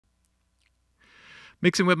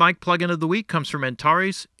Mixing with Mike plugin of the week comes from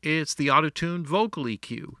Antares. It's the Auto-Tune Vocal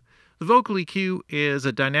EQ. The Vocal EQ is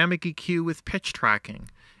a dynamic EQ with pitch tracking.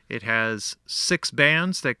 It has 6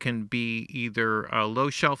 bands that can be either a low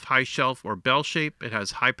shelf, high shelf, or bell shape. It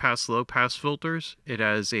has high pass, low pass filters. It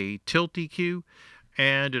has a tilt EQ,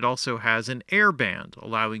 and it also has an air band,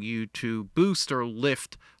 allowing you to boost or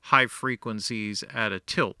lift high frequencies at a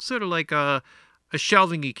tilt. Sort of like a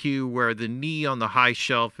shelving EQ where the knee on the high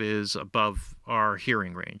shelf is above our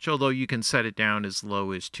hearing range, although you can set it down as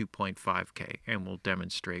low as 2.5K, and we'll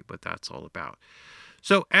demonstrate what that's all about.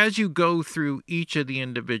 So as you go through each of the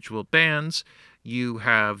individual bands, you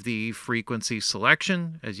have the frequency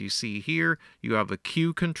selection. As you see here, you have a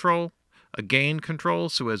Q control, a gain control.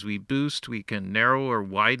 So as we boost, we can narrow or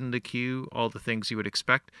widen the Q, all the things you would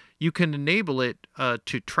expect. You can enable it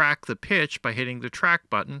to track the pitch by hitting the track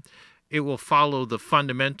button. It will follow the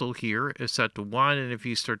fundamental here is set to 1, and if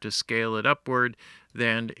you start to scale it upward,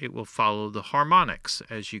 then it will follow the harmonics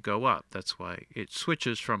as you go up. That's why it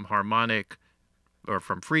switches from harmonic or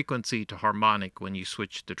from frequency to harmonic when you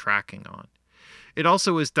switch the tracking on. It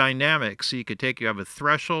also is dynamic, so you have a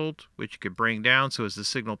threshold, which you could bring down, so as the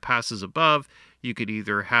signal passes above, you could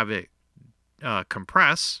either have it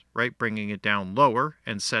compress, right, bringing it down lower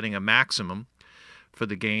and setting a maximum for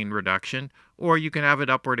the gain reduction, or you can have it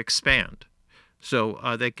upward expand. So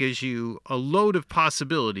that gives you a load of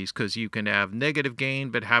possibilities, because you can have negative gain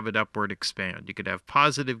but have it upward expand. You could have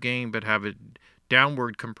positive gain but have it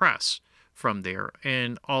downward compress from there,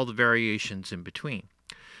 and all the variations in between.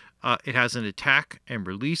 It has an attack and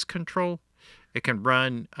release control. It can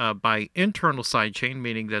run by internal sidechain,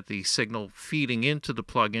 meaning that the signal feeding into the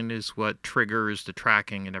plugin is what triggers the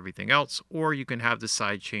tracking and everything else, or you can have the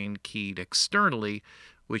sidechain keyed externally,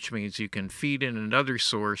 which means you can feed in another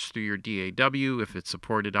source through your DAW, if it's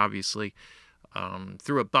supported obviously,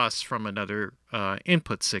 through a bus from another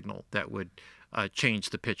input signal that would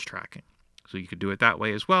change the pitch tracking. So you could do it that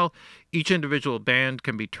way as well. Each individual band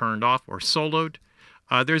can be turned off or soloed.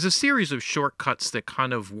 There's a series of shortcuts that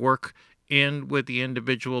kind of work in with the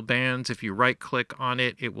individual bands. If you right click on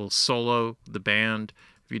it, it will solo the band.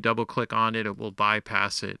 If you double click on it, it will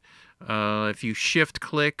bypass it. If you shift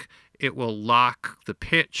click, it will lock the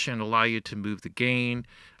pitch and allow you to move the gain.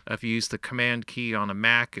 If you use the command key on a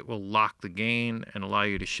Mac, it will lock the gain and allow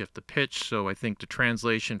you to shift the pitch. So I think the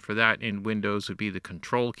translation for that in Windows would be the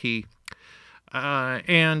control key.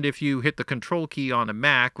 And if you hit the control key on a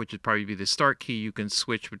Mac, which would probably be the start key, you can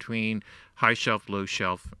switch between high shelf, low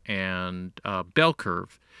shelf, and bell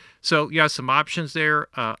curve. So you have some options there.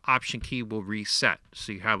 Option key will reset.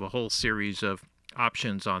 So you have a whole series of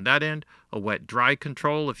options on that end. A wet dry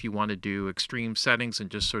control if you want to do extreme settings and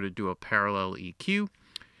just sort of do a parallel EQ.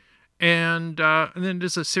 And then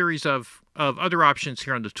there's a series of other options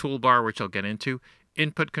here on the toolbar, which I'll get into.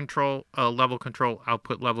 Input control, level control,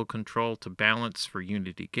 output level control to balance for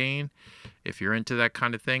unity gain. If you're into that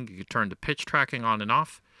kind of thing, you can turn the pitch tracking on and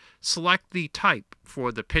off. Select the type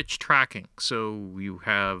for the pitch tracking. So you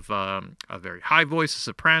have a very high voice, a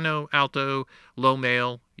soprano, alto, low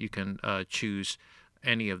male. You can choose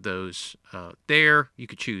any of those there. You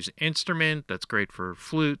could choose instrument. That's great for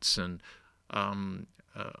flutes and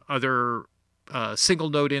other single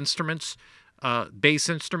note instruments. Bass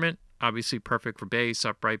instrument, obviously perfect for bass,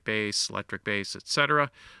 upright bass, electric bass,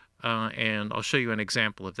 etc. And I'll show you an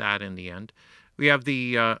example of that in the end. We have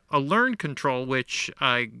the a learn control, which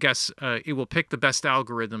I guess it will pick the best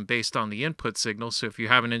algorithm based on the input signal. So if you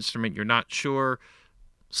have an instrument you're not sure,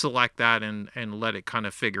 select that and let it kind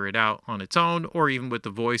of figure it out on its own. Or even with the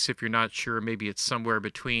voice, if you're not sure, maybe it's somewhere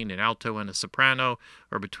between an alto and a soprano,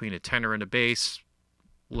 or between a tenor and a bass.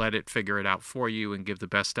 Let it figure it out for you and give the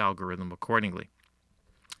best algorithm accordingly.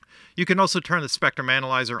 You can also turn the spectrum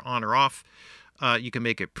analyzer on or off. You can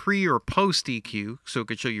make it pre or post EQ, so it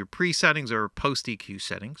could show your pre settings or post EQ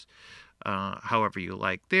settings, however you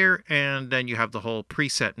like there. And then you have the whole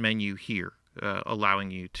preset menu here,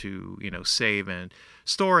 allowing you to save and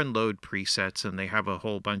store and load presets, and they have a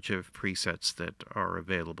whole bunch of presets that are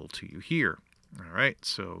available to you here. All right,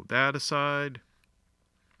 so that aside,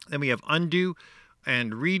 then we have undo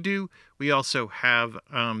and redo. We also have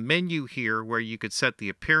a menu here where you could set the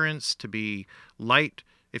appearance to be light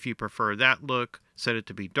if you prefer that look, set it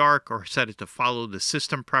to be dark, or set it to follow the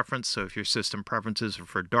system preference. So if your system preferences are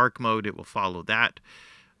for dark mode, it will follow that.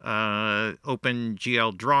 Open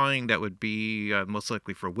GL drawing, that would be most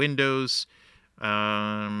likely for Windows.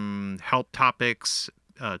 Help topics,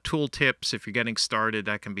 tool tips, if you're getting started,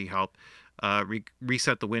 that can be help.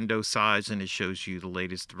 Reset the window size, and it shows you the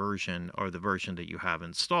latest version or the version that you have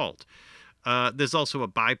installed. There's also a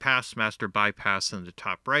bypass, master bypass in the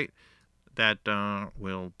top right. that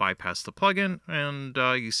will bypass the plugin, and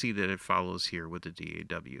you see that it follows here with the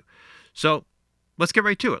DAW. So let's get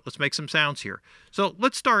right to it. Let's make some sounds here. So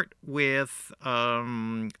let's start with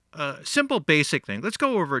a simple basic thing. Let's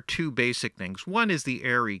go over two basic things. One is the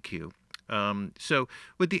air EQ. So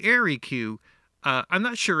with the air EQ, I'm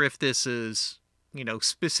not sure if this is,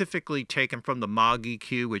 specifically taken from the Moog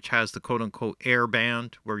EQ, which has the quote-unquote air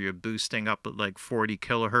band, where you're boosting up at like 40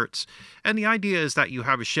 kilohertz. And the idea is that you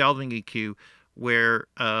have a shelving EQ where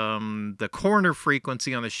the corner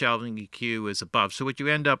frequency on the shelving EQ is above. So what you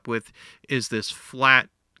end up with is this flat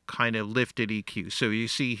kind of lifted EQ. So you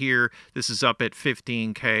see here, this is up at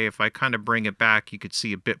 15K. If I kind of bring it back, you could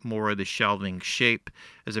see a bit more of the shelving shape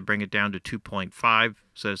as I bring it down to 2.5.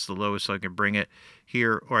 So that's the lowest I can bring it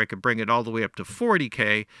here, or I could bring it all the way up to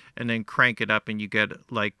 40K and then crank it up, and you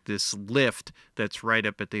get like this lift that's right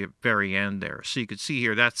up at the very end there. So you can see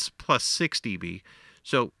here, that's plus 6 dB.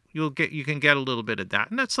 So you can get a little bit of that,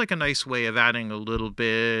 and that's like a nice way of adding a little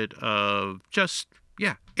bit of just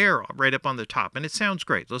air right up on the top, and it sounds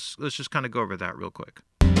great. Let's just kind of go over that real quick.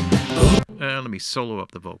 Let me solo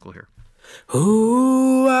up the vocal here.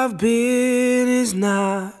 Who I've been is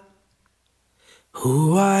not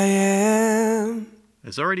who I am.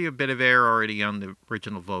 There's already a bit of air already on the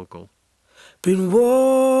original vocal. Been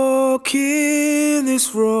walking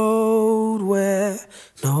this road where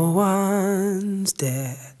no one's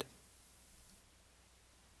dead.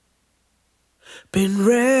 Been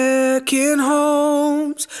wrecking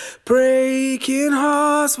homes, breaking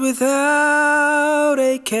hearts without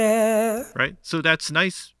a care. Right? So that's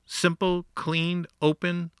nice, simple, clean,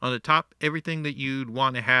 open on the top. Everything that you'd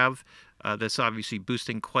want to have. That's obviously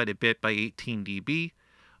boosting quite a bit by 18 dB.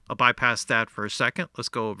 I'll bypass that for a second. Let's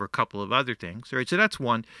go over a couple of other things. All right, so that's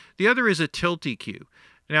one. The other is a tilt EQ.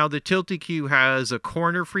 Now, the tilt EQ has a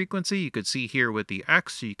corner frequency. You could see here with the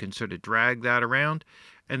X, so you can sort of drag that around.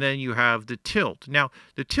 And then you have the tilt. Now,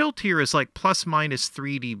 the tilt here is like plus minus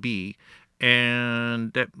 3 dB,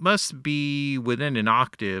 and that must be within an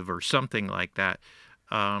octave or something like that.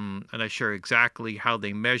 And I'm not sure exactly how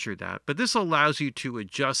they measure that. But this allows you to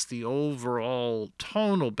adjust the overall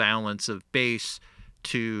tonal balance of bass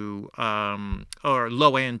to or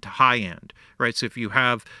low end to high end, right? So if you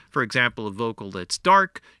have, for example, a vocal that's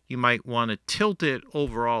dark, you might want to tilt it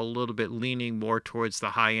overall a little bit, leaning more towards the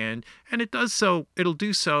high end, and it'll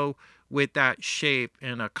do so with that shape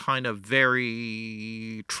in a kind of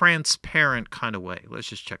very transparent kind of way. Let's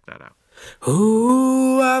just check that out.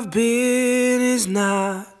 Who I've been is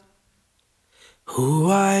not who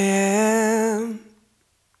I am.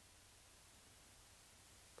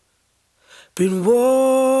 Been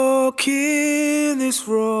walking this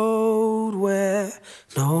road where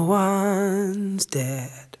no one's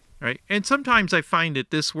dead. Right, and sometimes I find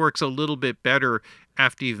that this works a little bit better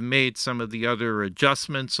after you've made some of the other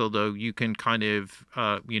adjustments, although you can kind of,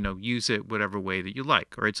 use it whatever way that you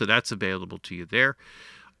like. All right, so that's available to you there.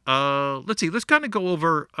 Let's see, let's kind of go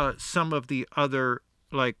over some of the other,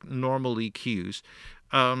 like, normal EQs.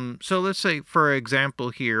 So let's say, for example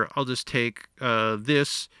here, I'll just take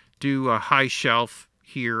this, do a high shelf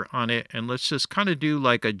here on it, and let's just kind of do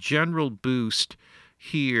like a general boost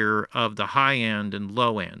here of the high end and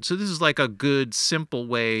low end. So this is like a good simple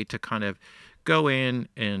way to kind of go in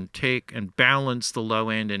and take and balance the low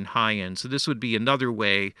end and high end. So this would be another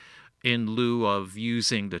way in lieu of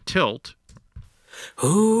using the tilt.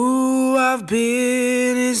 Who I've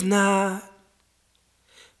been is not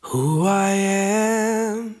who I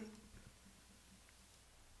am.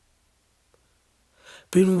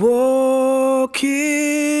 Been walking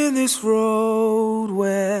this road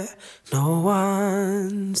where no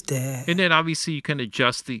one's dead. And then obviously you can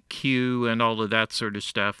adjust the Q and all of that sort of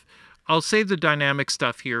stuff. I'll save the dynamic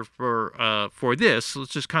stuff here for this.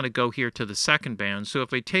 Let's just kind of go here to the second band. So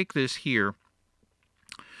if I take this here,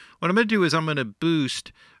 what I'm going to do is I'm going to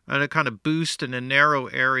boost. I'm going to kind of boost in a narrow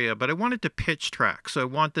area, but I want it to pitch track. So I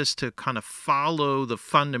want this to kind of follow the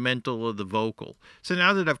fundamental of the vocal. So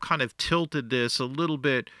now that I've kind of tilted this a little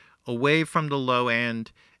bit away from the low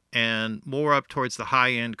end and more up towards the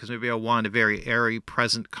high end, because maybe I want a very airy,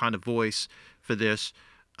 present kind of voice for this.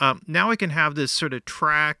 Now I can have this sort of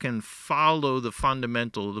track and follow the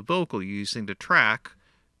fundamental of the vocal using the track.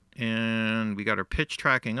 And we got our pitch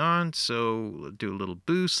tracking on, so we'll do a little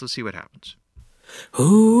boost. Let's see what happens.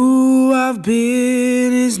 Who I've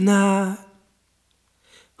been is not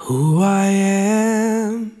who I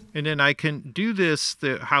am. And then I can do this,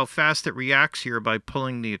 how fast it reacts here, by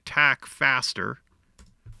pulling the attack faster.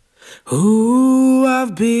 Who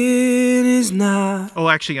I've been is not. Oh,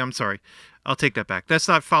 actually, I'm sorry. I'll take that back. That's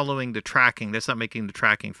not following the tracking. That's not making the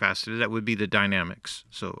tracking faster. That would be the dynamics.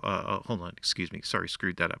 So hold on. Excuse me. Sorry,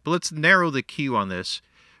 screwed that up. But let's narrow the cue on this,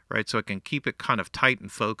 right? So I can keep it kind of tight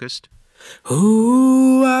and focused.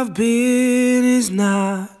 Who I've been is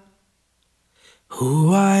not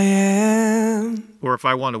who I am. Or if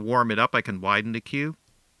I want to warm it up, I can widen the cue.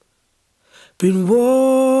 Been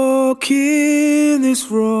walking this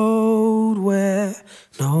road where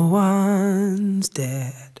no one's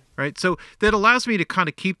dead. Right, so that allows me to kind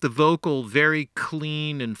of keep the vocal very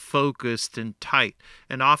clean and focused and tight.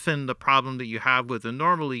 And often the problem that you have with a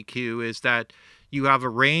normal EQ is that you have a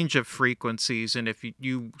range of frequencies, and if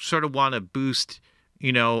you sort of want to boost,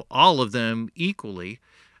 all of them equally,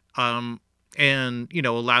 and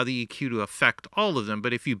allow the EQ to affect all of them.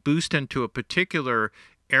 But if you boost into a particular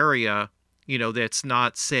area, that's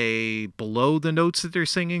not, say, below the notes that they're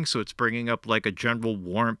singing, so it's bringing up like a general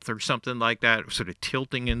warmth or something like that, sort of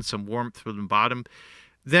tilting in some warmth from the bottom,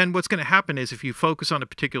 then what's going to happen is if you focus on a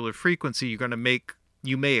particular frequency,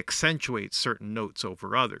 you may accentuate certain notes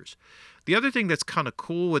over others. The other thing that's kind of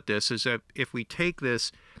cool with this is that if we take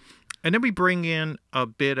this and then we bring in a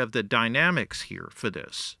bit of the dynamics here for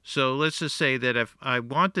this. So let's just say that if I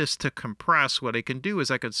want this to compress, what I can do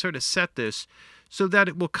is I can sort of set this so that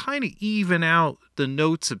it will kind of even out the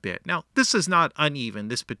notes a bit. Now, this is not uneven,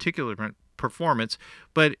 this particular performance,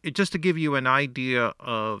 but just to give you an idea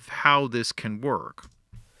of how this can work.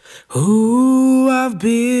 Who I've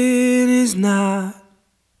been is not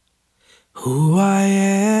who I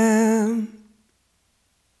am.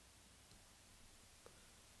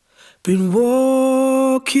 Been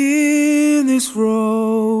walking this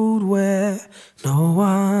road where no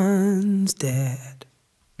one's dead.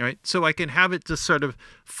 Right, so I can have it just sort of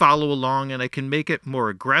follow along, and I can make it more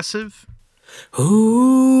aggressive.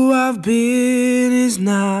 Who I've been is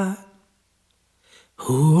not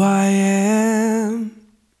who I am.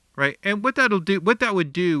 Right, and what that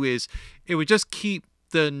would do is it would just keep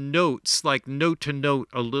the notes, like note to note,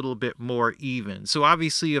 a little bit more even. So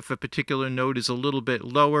obviously if a particular note is a little bit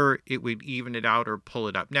lower, it would even it out or pull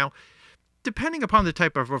it up. Now, depending upon the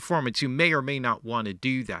type of performance, you may or may not want to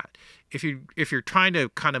do that. If you're trying to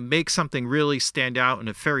kind of make something really stand out in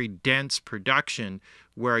a very dense production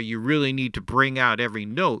where you really need to bring out every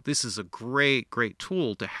note, this is a great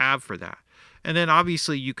tool to have for that. And then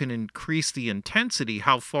obviously you can increase the intensity,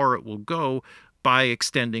 how far it will go, by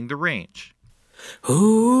extending the range.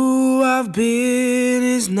 Who I've been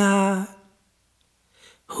is not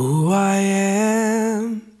who I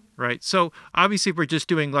am. Right, so obviously if we're just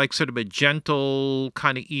doing like sort of a gentle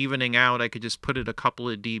kind of evening out, I could just put it a couple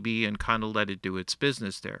of dB and kind of let it do its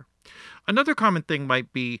business there. Another common thing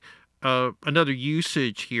might be, another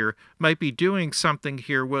usage here might be doing something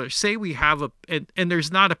here where, say we have and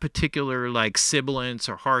there's not a particular like sibilance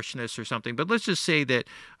or harshness or something, but let's just say that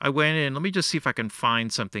I went in, let me just see if I can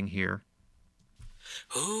find something here.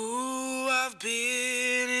 Who I've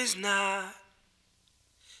been is not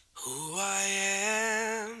who I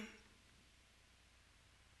am.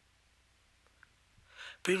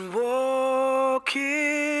 Been walking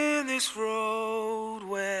this road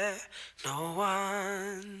where no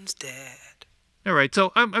one's dead. All right,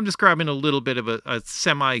 so I'm just grabbing a little bit of a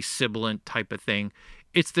semi-sibilant type of thing.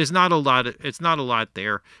 It's not a lot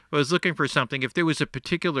there. I was looking for something if there was a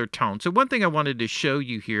particular tone. So one thing I wanted to show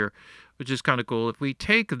you here, which is kind of cool, if we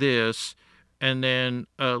take this and then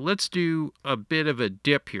let's do a bit of a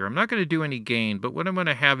dip here. I'm not going to do any gain, but what I'm going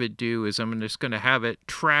to have it do is I'm just going to have it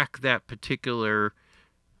track that particular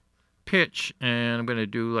pitch, and I'm going to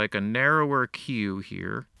do like a narrower cue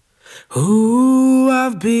here. Who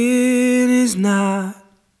I've been is not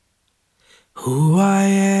who I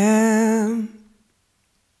am.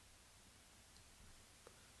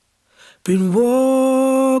 Been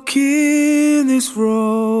walking this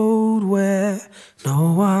road where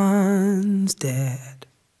no one's dead.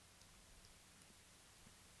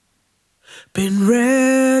 Been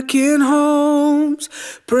wrecking homes,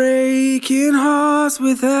 breaking hearts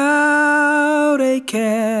without a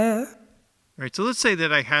care. All right, so let's say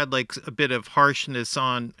that I had like a bit of harshness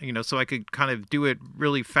on, so I could kind of do it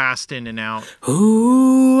really fast in and out.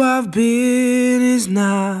 Who I've been is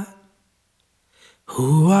not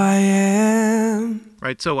who I am.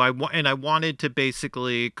 Right, so I wanted to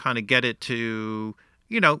basically kind of get it to,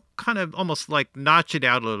 kind of almost like notch it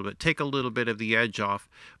out a little bit, take a little bit of the edge off.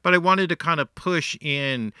 But I wanted to kind of push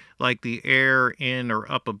in like the air in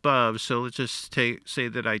or up above. So let's just say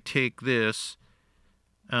that I take this,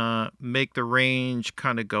 make the range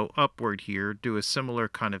kind of go upward here, do a similar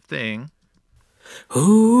kind of thing.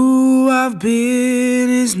 Who I've been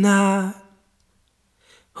is not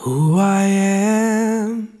who I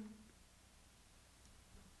am.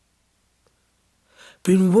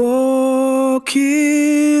 Been walking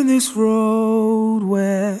this road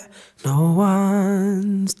where no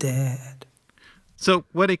one's dead. So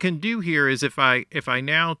what I can do here is if I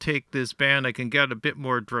now take this band, I can get a bit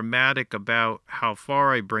more dramatic about how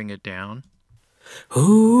far I bring it down.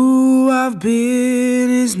 Who I've been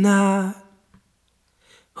is not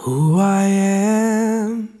who I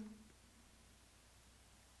am.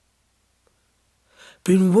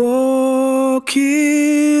 Been walking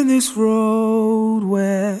this road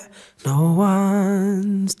where no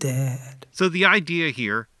one's dead. So the idea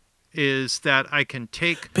here is that I can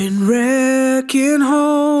take... Been wrecking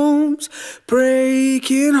homes,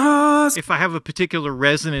 breaking hearts. If I have a particular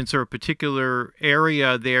resonance or a particular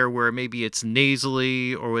area there where maybe it's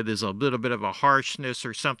nasally or where there's a little bit of a harshness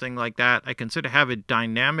or something like that, I can sort of have it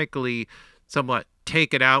dynamically somewhat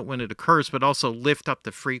take it out when it occurs, but also lift up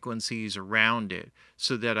the frequencies around it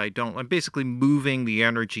so that I'm basically moving the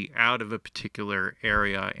energy out of a particular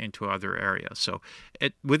area into other areas. So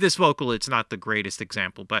with this vocal, it's not the greatest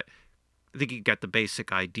example, but I think you get the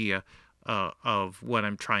basic idea of what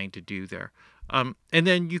I'm trying to do there. And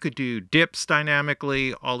then you could do dips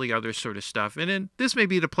dynamically, all the other sort of stuff. And then this may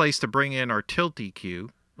be the place to bring in our tilt EQ.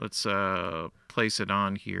 Let's place it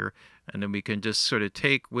on here. And then we can just sort of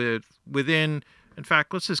take within, in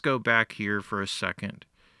fact, let's just go back here for a second.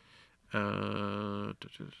 Let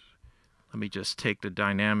me just take the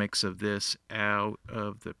dynamics of this out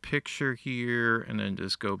of the picture here and then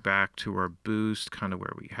just go back to our boost, kind of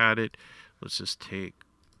where we had it. Let's just take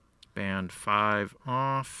band 5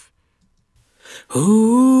 off.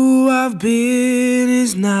 Who I've been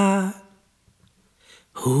is not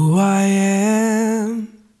who I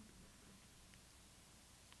am.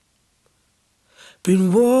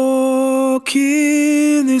 Been walking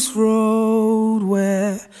this road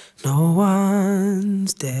where no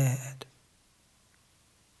one's dead.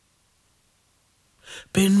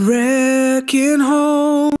 Been wrecking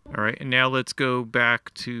home. All right, and now let's go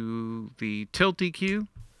back to the tilt EQ.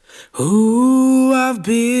 Who I've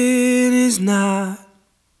been is not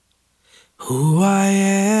who I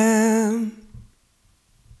am.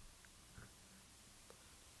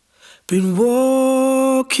 Been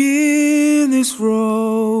walking this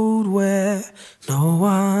road where no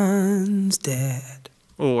one's dead.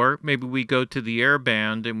 Or maybe we go to the air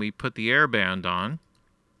band and we put the air band on.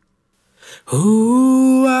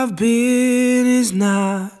 Who I've been is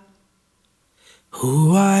not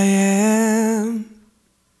who I am.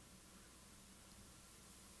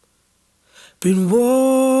 Been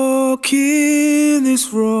walking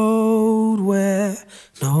this road where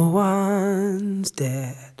no one's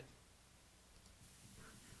dead.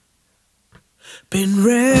 Been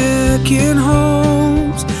wrecking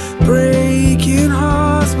homes, breaking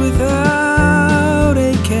hearts without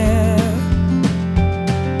a care.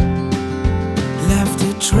 Left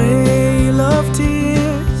a trail of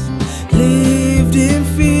tears, lived in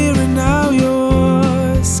fear, and now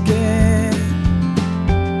you're scared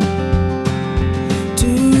to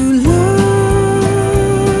love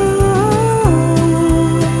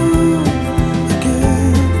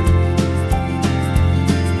again.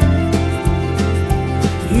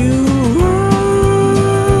 You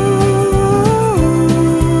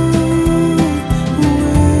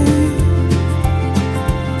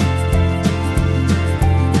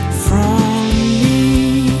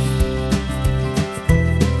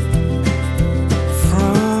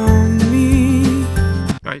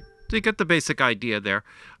So you get the basic idea there.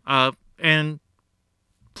 And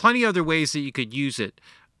plenty other ways that you could use it.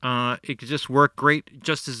 It could just work great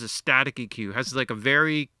just as a static EQ. It has like a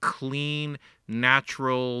very clean,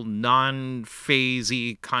 natural,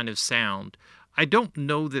 non-phasey kind of sound. I don't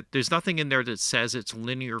know that there's nothing in there that says it's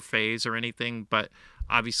linear phase or anything, but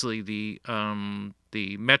obviously the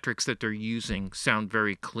metrics that they're using sound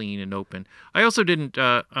very clean and open. I also didn't,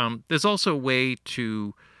 there's also a way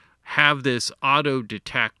to have this auto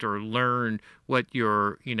detect or learn what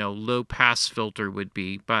your, low pass filter would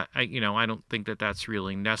be, but I don't think that that's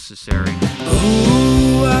really necessary.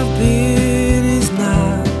 Who I've been is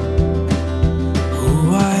not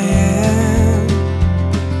who I am.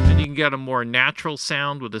 And you can get a more natural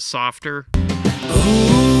sound with a softer.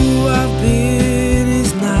 Who I've been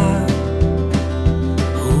is not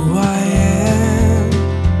who I am.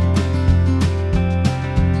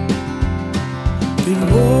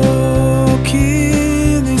 Been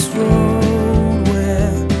walking this road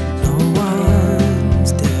where no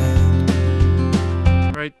one's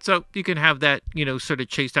dead. Right, so you can have that, sort of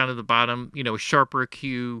chase down to the bottom, sharper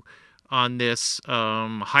EQ on this.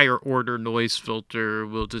 Higher order noise filter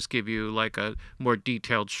will just give you like a more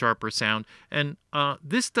detailed, sharper sound. And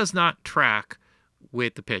this does not track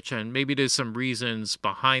with the pitch. And maybe there's some reasons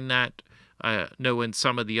behind that. No, in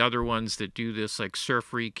some of the other ones that do this, like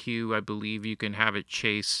Surf EQ, I believe you can have it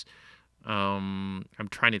chase. I'm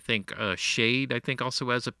trying to think. Shade, I think, also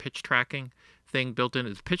has a pitch tracking thing built in.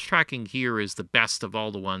 The pitch tracking here is the best of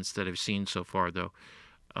all the ones that I've seen so far, though,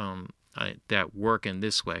 that work in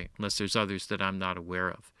this way, unless there's others that I'm not aware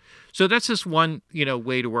of. So that's just one,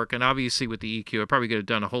 way to work. And obviously with the EQ, I probably could have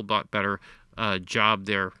done a whole lot better job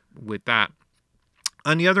there with that.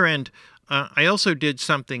 On the other end, I also did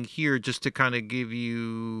something here just to kind of give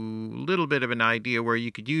you a little bit of an idea where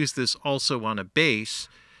you could use this also on a bass.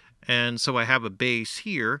 And so I have a bass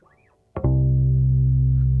here.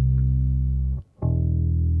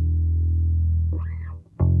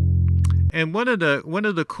 And one of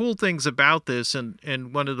the cool things about this,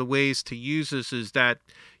 and one of the ways to use this, is that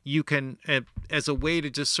you can, as a way to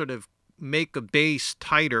just sort of make a bass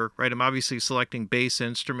tighter, right? I'm obviously selecting bass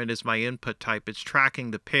instrument as my input type. It's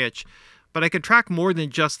tracking the pitch, but I could track more than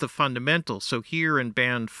just the fundamental. So here in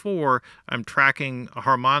band 4, I'm tracking a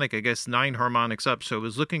harmonic, I guess 9 harmonics up. So I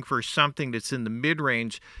was looking for something that's in the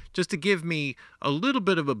mid-range just to give me a little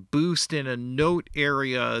bit of a boost in a note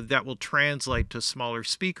area that will translate to smaller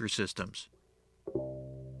speaker systems.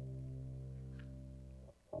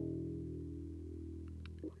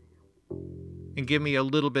 And give me a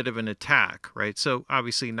little bit of an attack, right? So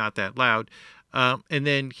obviously not that loud. And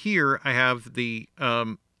then here I have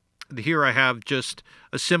here I have just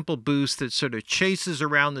a simple boost that sort of chases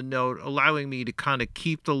around the note, allowing me to kind of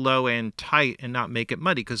keep the low end tight and not make it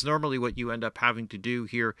muddy. Because normally what you end up having to do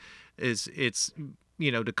here is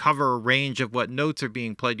to cover a range of what notes are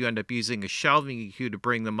being played, you end up using a shelving EQ to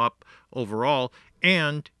bring them up overall.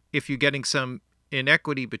 And if you're getting some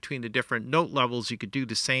inequity between the different note levels, you could do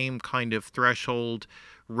the same kind of threshold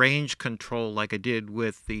range control like I did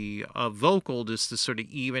with the vocal, just to sort of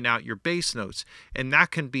even out your bass notes. And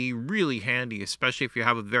that can be really handy, especially if you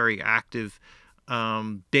have a very active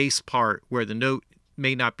bass part where the note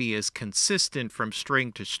may not be as consistent from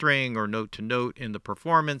string to string or note to note in the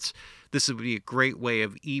performance. This would be a great way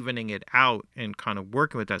of evening it out and kind of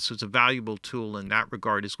working with that. So it's a valuable tool in that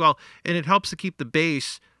regard as well. And it helps to keep the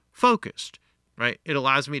bass focused, right? It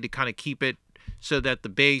allows me to kind of keep it so that the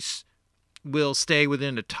bass will stay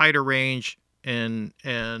within a tighter range and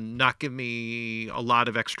not give me a lot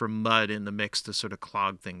of extra mud in the mix to sort of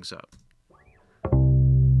clog things up.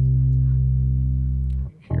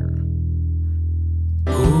 Here.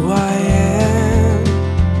 Who I am,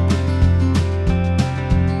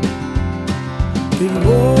 been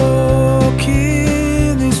walking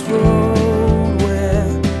this road where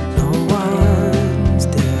no one's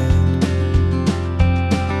dead,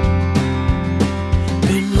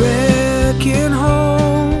 been wrecking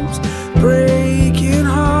homes, breaking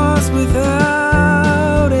hearts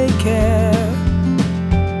without a care,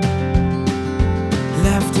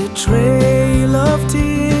 left a trail of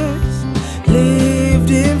tears, lived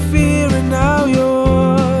in fear, and now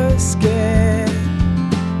you're scared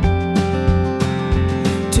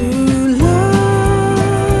to love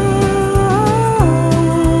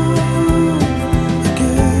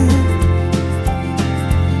again.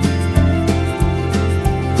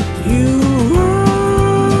 You run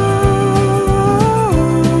away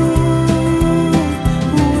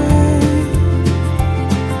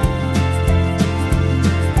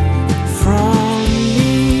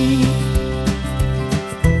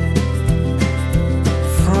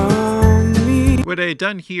from me. What I had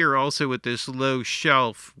done here also with this low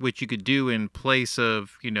shelf, which you could do in place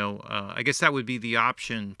of, I guess that would be the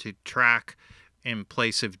option to track in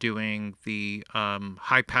place of doing the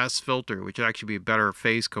high pass filter, which would actually be a better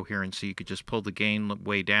phase coherence. So you could just pull the gain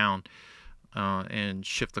way down and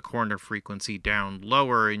shift the corner frequency down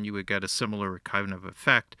lower, and you would get a similar kind of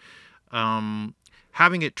effect.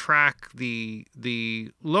 Having it track the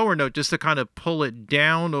lower note just to kind of pull it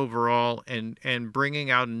down overall, and bringing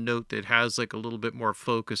out a note that has like a little bit more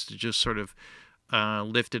focus to just sort of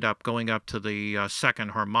lift it up, going up to the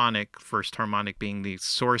second harmonic, first harmonic being the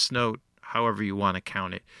source note, however you want to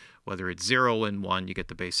count it, whether it's 0 and 1, you get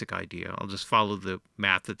the basic idea. I'll just follow the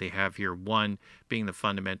math that they have here, 1 being the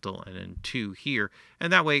fundamental and then 2 here,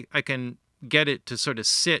 and that way I can get it to sort of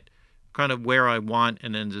sit kind of where I want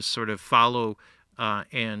and then just sort of follow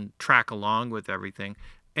and track along with everything.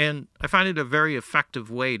 And I find it a very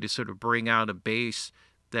effective way to sort of bring out a bass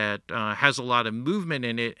that has a lot of movement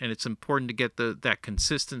in it, and it's important to get that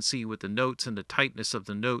consistency with the notes and the tightness of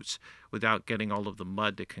the notes without getting all of the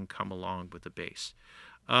mud that can come along with the bass.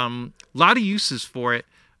 A lot of uses for it,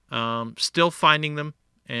 still finding them,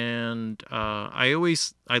 and I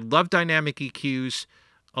love dynamic EQs,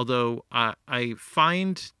 although I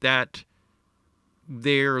find that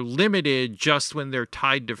they're limited just when they're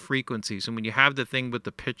tied to frequencies. And when you have the thing with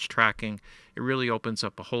the pitch tracking, it really opens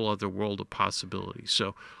up a whole other world of possibilities.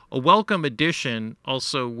 So a welcome addition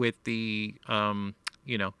also with the,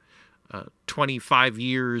 25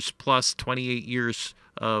 years plus 28 years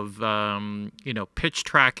of, pitch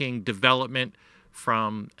tracking development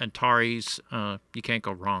from Antares. You can't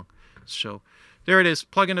go wrong. So there it is,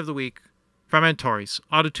 plugin of the week from Antares,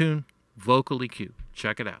 Autotune Vocal EQ.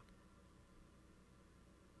 Check it out.